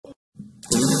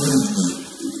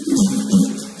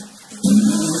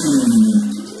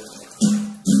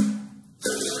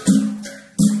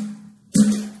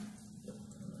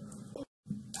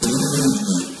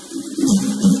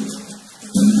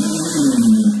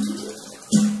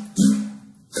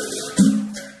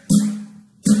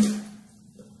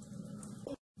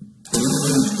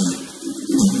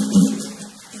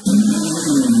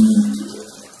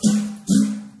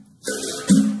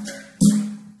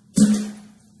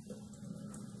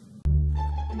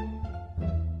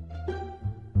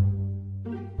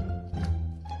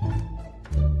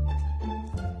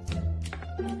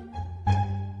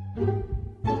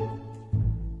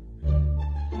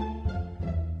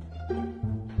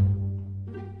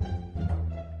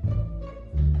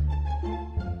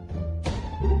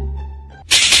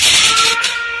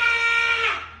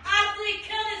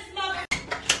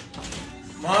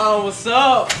what's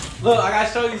up? Look, I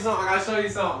gotta show you something.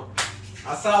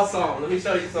 I saw something. Let me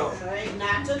show you something.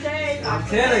 Not today. I'm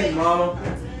telling you, mama.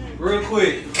 Real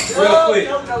quick. No.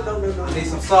 I need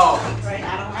some salt. Right,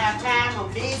 I don't have time.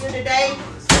 I'm busy today.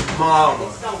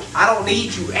 Mama. I don't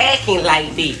need you acting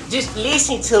like this. Just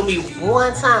listen to me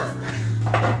one time.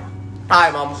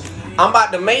 Alright, mama. I'm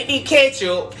about to make the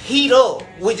ketchup heat up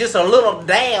with just a little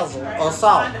dazzle of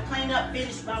salt. I'm trying to clean up,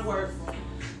 finish my work.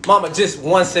 Mama, just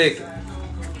 1 second.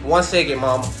 1 second,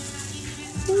 mama.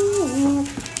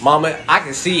 Mama, I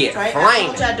can see it. Right, I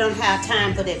told you I don't have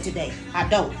time for that today. I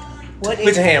don't. What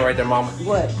Put your hand right there, mama.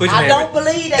 What? Put your I hand don't right.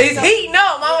 believe that. It's heating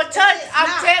up, mama.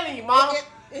 I'm telling you, mama.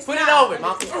 It's Put not. it over,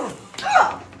 mama.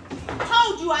 I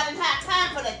told you I didn't have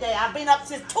time for that day. I've been up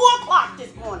since 2 o'clock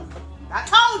this morning. I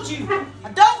told you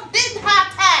I didn't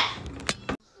have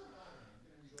time.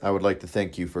 I would like to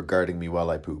thank you for guarding me while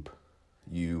I poop.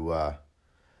 You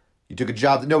took a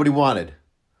job that nobody wanted,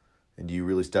 and you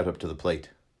really stepped up to the plate.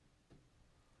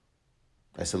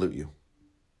 I salute you.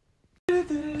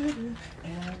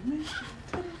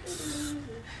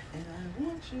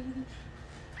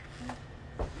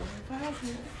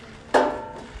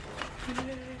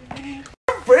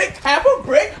 Brick, half a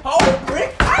brick, hold a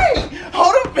brick, hey,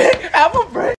 hold a brick, half a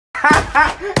brick.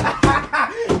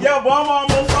 Yo, boy, I'm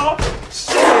almost off.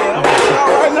 Shit, I'm out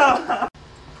right now.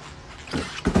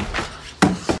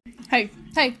 Hey,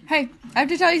 I have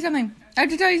to tell you something.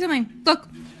 Look,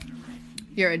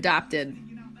 you're adopted.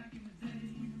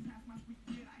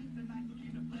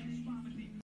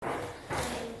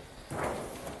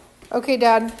 Okay,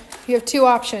 Dad, you have 2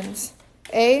 options.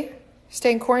 A,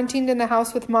 staying quarantined in the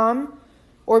house with Mom,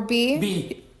 or B.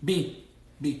 B.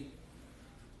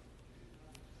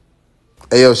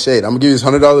 Hey, yo, Shade, I'm gonna give you this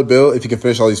 $100 bill if you can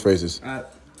finish all these phrases.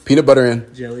 Peanut butter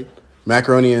in. Jelly.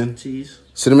 Macaroni in. Cheese.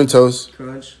 Cinnamon toast.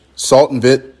 Crunch. Salt and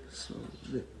vit.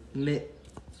 Lit.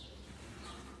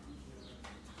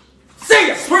 Sing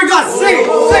it, swear to God, sing it.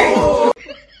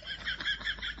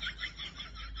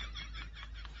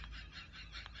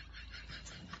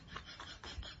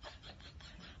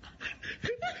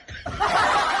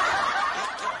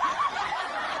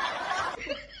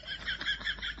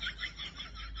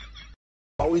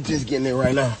 Oh, we just getting it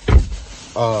right now.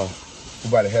 We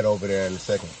about to head over there in a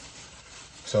second.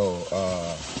 So,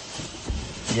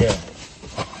 yeah.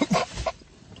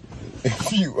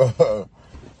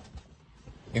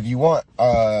 if you want,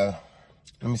 let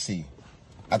me see.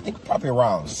 I think probably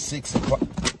around 6 o'clock.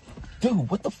 Dude,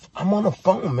 what the I'm on the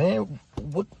phone, man.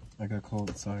 What? I got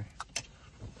cold, sorry.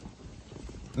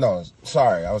 No,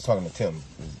 sorry. I was talking to Tim.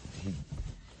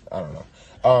 I don't know.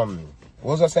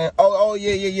 What was I saying? Oh,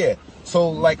 yeah. So,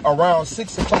 like, around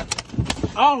 6 o'clock.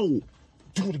 Oh!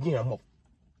 Do it again.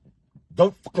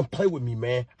 Don't fucking play with me,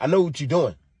 man. I know what you're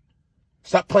doing.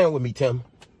 Stop playing with me, Tim.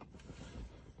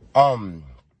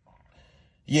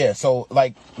 Yeah, so,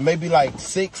 like, maybe, like,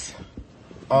 6,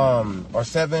 or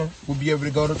 7, we'll be able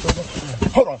to go to the...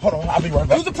 Hold on. I'll be right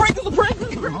back. Do the prank.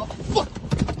 Fuck.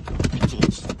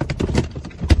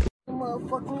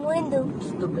 Motherfucking window.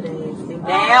 Stupid ass. Sit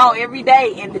down every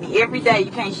day, Anthony. Every day.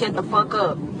 You can't shut the fuck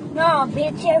up. No,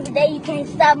 bitch, every day you can't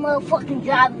stop motherfucking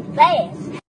driving fast.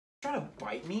 You trying to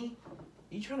bite me?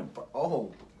 You trying to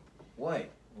oh, what?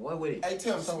 What with it? Hey,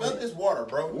 Tim, smell this water,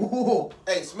 bro. Ooh.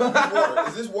 Hey, smell this water.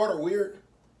 Is this water weird?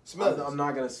 Smell I'm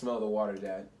not gonna smell the water,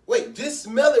 Dad. Wait, just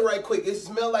smell it right quick. It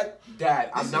smell like...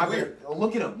 Dad, this I'm not weird. gonna...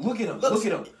 Look at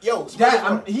him. Yo, smell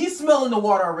Dad, he's smelling the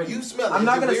water already. You smell it. I'm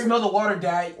not Is it gonna weird? smell the water,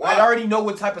 Dad. Why? I already know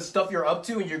what type of stuff you're up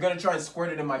to, and you're gonna try and squirt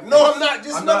it in my face. No, I'm not.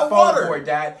 Just I'm smell not the falling water. for it,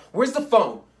 Dad. Where's the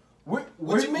phone? What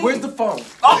you mean? Where's the phone?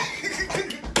 Oh!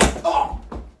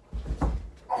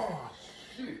 Oh,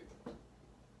 shit.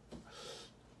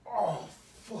 Oh,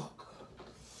 fuck.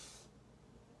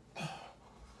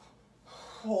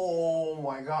 Oh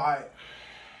my God.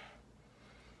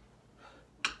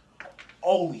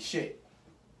 Holy shit.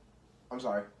 I'm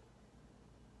sorry.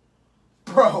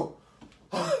 Bro.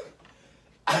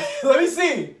 Let me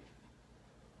see.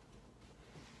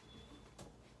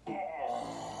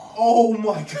 Oh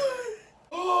my God.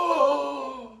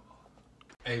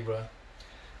 Hey, bro.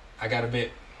 I got to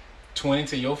bet 20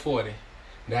 to your 40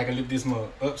 that I can lift this mug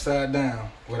upside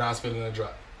down without spilling a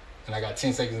drop. And I got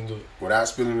 10 seconds to do it. Without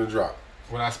spilling the drop.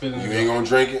 Without spilling a drop. You ain't gonna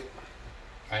drink it?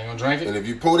 I ain't gonna drink it. And if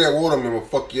you pour that water, I'm gonna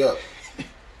fuck you up.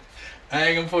 I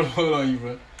ain't gonna put a hold on you,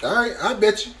 bro. All right, I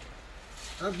bet you.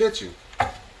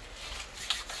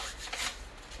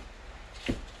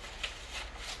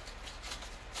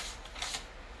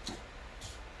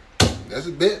 That's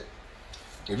a bet.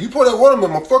 If you pour that water, I'm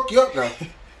gonna fuck you up now.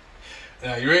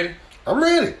 Now, you ready? I'm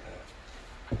ready.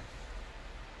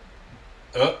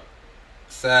 Up.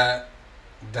 upside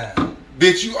down.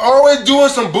 Bitch, you always doing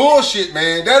some bullshit,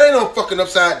 man. That ain't no fucking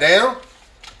upside down.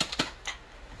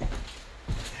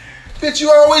 Bitch, you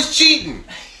always cheating.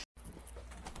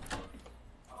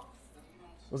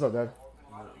 What's up, Dad?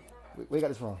 Where you got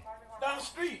this from? Down the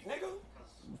street, nigga.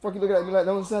 Fuck you looking at me like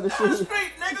no side of Down the shit.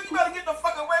 street, nigga. You better get the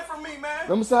fuck away from me, man.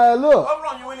 No side, look. Hold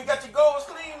on, you ain't got your goals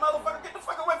clean, motherfucker. Get the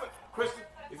fuck away from me. Kristen,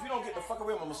 if you don't get the fuck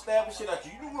away, I'm gonna stab the shit out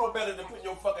you. You know better than putting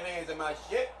your fucking hands in my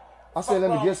shit. I said,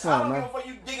 let me get some, I don't man. give a fuck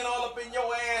you digging all up in your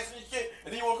ass and shit,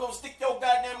 and then you wanna come stick your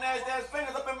goddamn nasty ass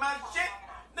fingers up in my shit?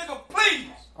 Nigga,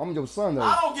 please. I'm your son, though.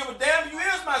 I don't give a damn. You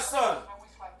is my son.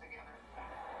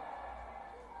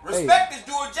 Respect is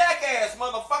do a jackass,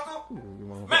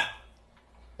 motherfucker. Man.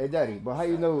 Hey, Daddy, but how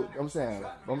you know? I'm saying,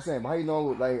 but how you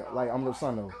know, like I'm your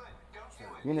son, though?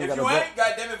 You If you ain't,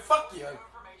 goddamn it, fuck you.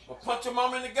 I'll punch your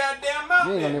mom in the goddamn mouth.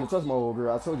 You ain't gonna even touch my old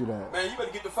girl. I told you that. Man, you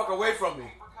better get the fuck away from me.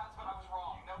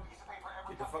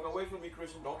 Get the fuck away from me,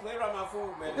 Christian. Don't play around my food,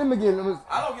 man.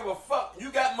 I don't give a fuck.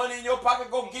 You got money in your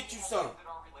pocket, go get you some.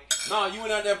 Nah, you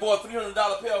went out there and bought a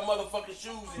 $300 pair of motherfucking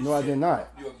shoes and No, shit. I did not.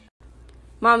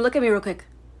 Mom, look at me real quick.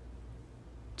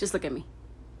 Just look at me.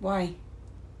 Why?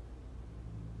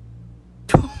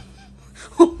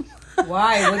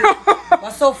 Why?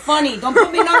 What's so funny? Don't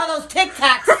put me in none of those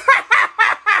TikToks.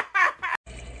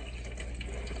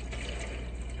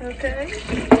 Okay.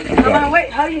 Come on,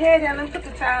 wait. Hold your head down. Let me put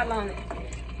the towel on it.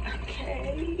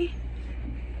 Okay.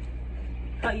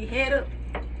 Hold your head up.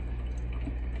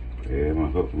 Yeah, my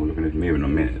husband will looking at me in a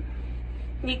minute.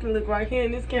 You can look right here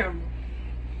in this camera.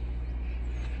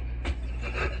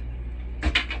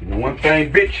 You know one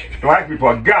thing, bitch? Don't ask me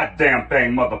for a goddamn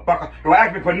thing, motherfucker. Don't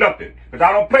ask me for nothing. Because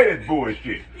I don't play this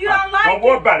bullshit. You don't like Don't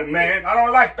worry about it, man. I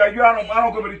don't like that. I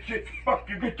don't give a shit. Fuck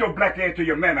you. Get your black ass to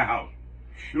your mammy house.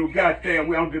 You know, goddamn,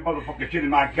 we don't do motherfucking shit in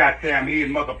my goddamn head,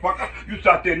 motherfucker. You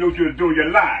sat there and know what you was doing,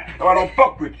 you're lying. So I don't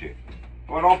fuck with you.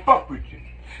 So I don't fuck with you.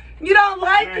 You don't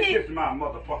like man, it? Kiss my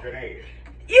motherfucking ass.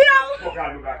 You don't? Fuck,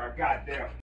 I look like a goddamn